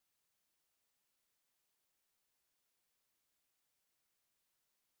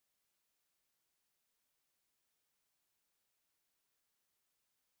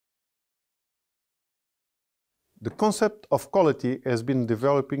The concept of quality has been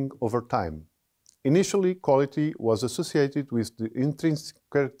developing over time. Initially, quality was associated with the intrinsic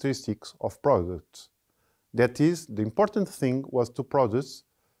characteristics of products. That is, the important thing was to produce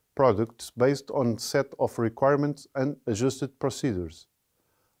products based on a set of requirements and adjusted procedures.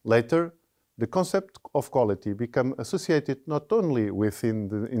 Later, the concept of quality became associated not only within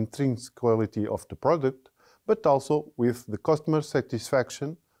the intrinsic quality of the product, but also with the customer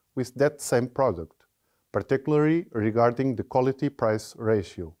satisfaction with that same product, particularly regarding the quality-price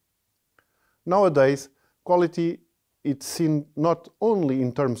ratio. Nowadays, quality is seen not only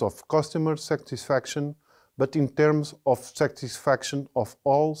in terms of customer satisfaction, but in terms of satisfaction of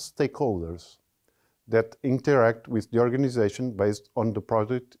all stakeholders that interact with the organization based on the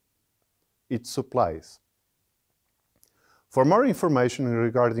product it supplies. For more information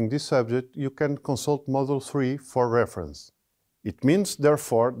regarding this subject, you can consult Module 3 for reference. It means,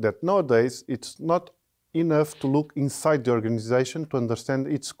 therefore, that nowadays it's not enough to look inside the organization to understand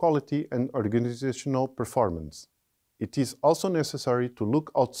its quality and organizational performance. It is also necessary to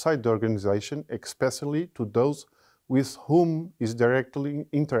look outside the organization, especially to those with whom it directly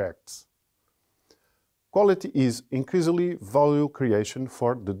interacts. Quality is increasingly value creation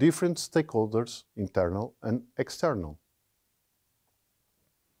for the different stakeholders, internal and external.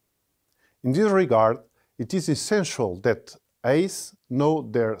 In this regard, it is essential that ACE know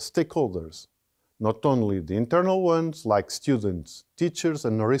their stakeholders, not only the internal ones like students, teachers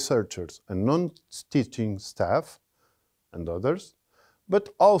and researchers and non-teaching staff and others, but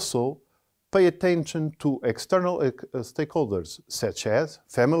also pay attention to external stakeholders such as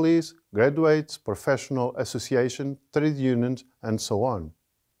families, graduates, professional associations, trade unions and so on.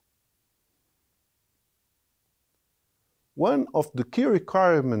 One of the key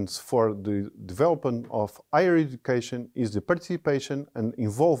requirements for the development of higher education is the participation and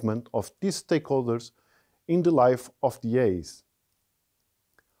involvement of these stakeholders in the life of the ACE.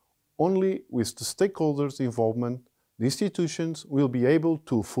 Only with the stakeholders' involvement, the institutions will be able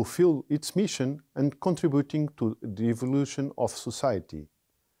to fulfill its mission and contributing to the evolution of society.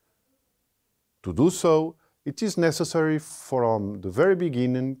 To do so, it is necessary from the very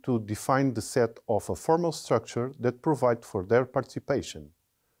beginning to define the set of a formal structure that provides for their participation,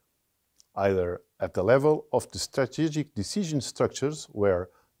 either at the level of the strategic decision structures where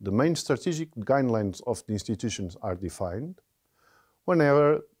the main strategic guidelines of the institutions are defined,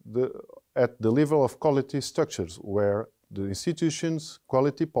 at the level of quality structures where the institution's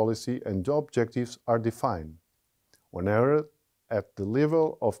quality policy and objectives are defined, whenever at the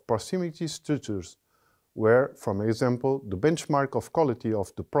level of proximity structures where, for example, the benchmark of quality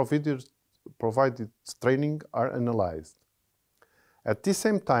of the provided training are analyzed. At the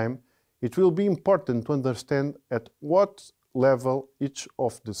same time, it will be important to understand at what level each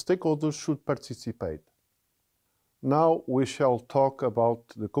of the stakeholders should participate. Now we shall talk about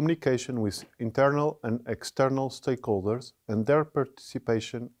the communication with internal and external stakeholders and their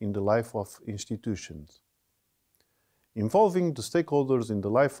participation in the life of institutions. Involving the stakeholders in the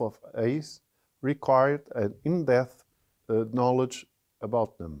life of ACE required an in-depth knowledge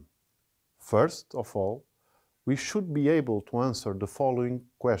about them. First of all, we should be able to answer the following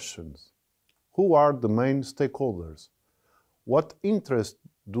questions. Who are the main stakeholders? What interest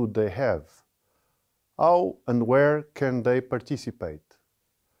do they have? How and where can they participate?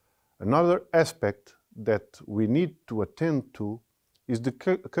 Another aspect that we need to attend to is the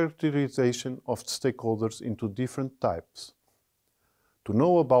characterization of stakeholders into different types. To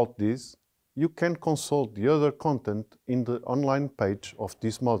know about this, you can consult the other content in the online page of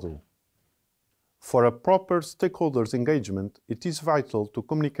this module. For a proper stakeholders engagement, it is vital to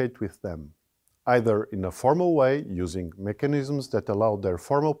communicate with them, either in a formal way, using mechanisms that allow their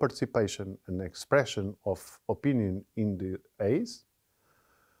formal participation and expression of opinion in the ACE,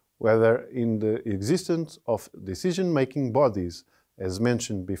 whether in the existence of decision-making bodies, as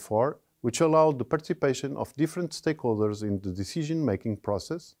mentioned before, which allow the participation of different stakeholders in the decision-making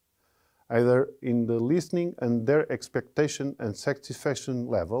process, either in the listening and their expectation and satisfaction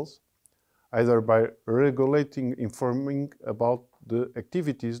levels, either by regulating, informing about the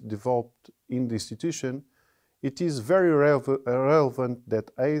activities developed in the institution, it is very relevant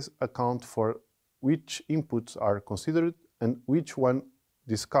that ACE account for which inputs are considered and which one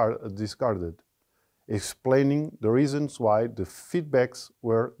discarded, explaining the reasons why the feedbacks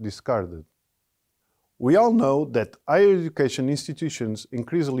were discarded. We all know that higher education institutions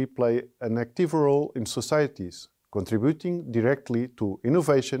increasingly play an active role in societies, contributing directly to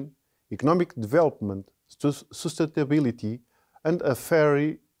innovation, economic development, sustainability, and a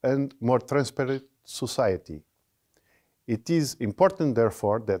fairer and more transparent society. It is important,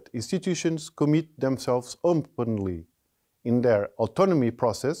 therefore, that institutions commit themselves openly in their autonomy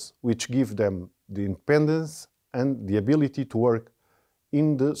process, which give them the independence and the ability to work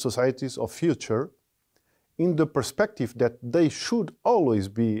in the societies of future, in the perspective that they should always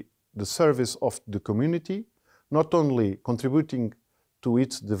be the service of the community, not only contributing to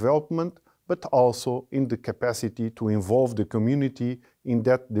its development, but also in the capacity to involve the community in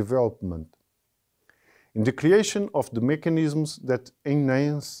that development. In the creation of the mechanisms that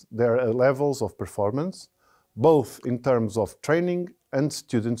enhance their levels of performance, both in terms of training and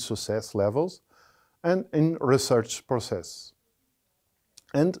student success levels, and in research process,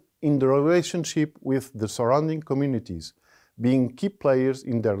 and in the relationship with the surrounding communities, being key players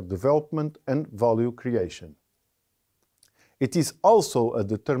in their development and value creation. It is also a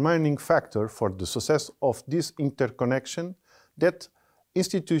determining factor for the success of this interconnection that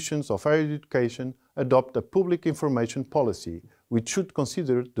institutions of higher education adopt a public information policy which should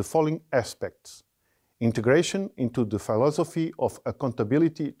consider the following aspects: integration into the philosophy of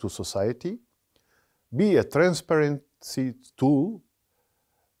accountability to society, be a transparency tool,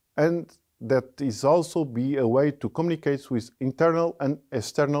 and that is also be a way to communicate with internal and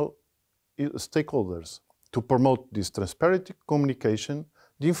external stakeholders. To promote this transparent communication,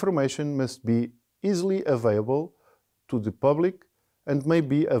 the information must be easily available to the public and may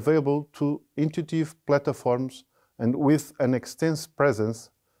be available to intuitive platforms and with an extensive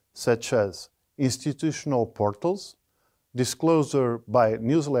presence, such as institutional portals, disclosure by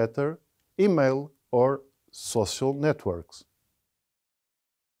newsletter, email, or social networks.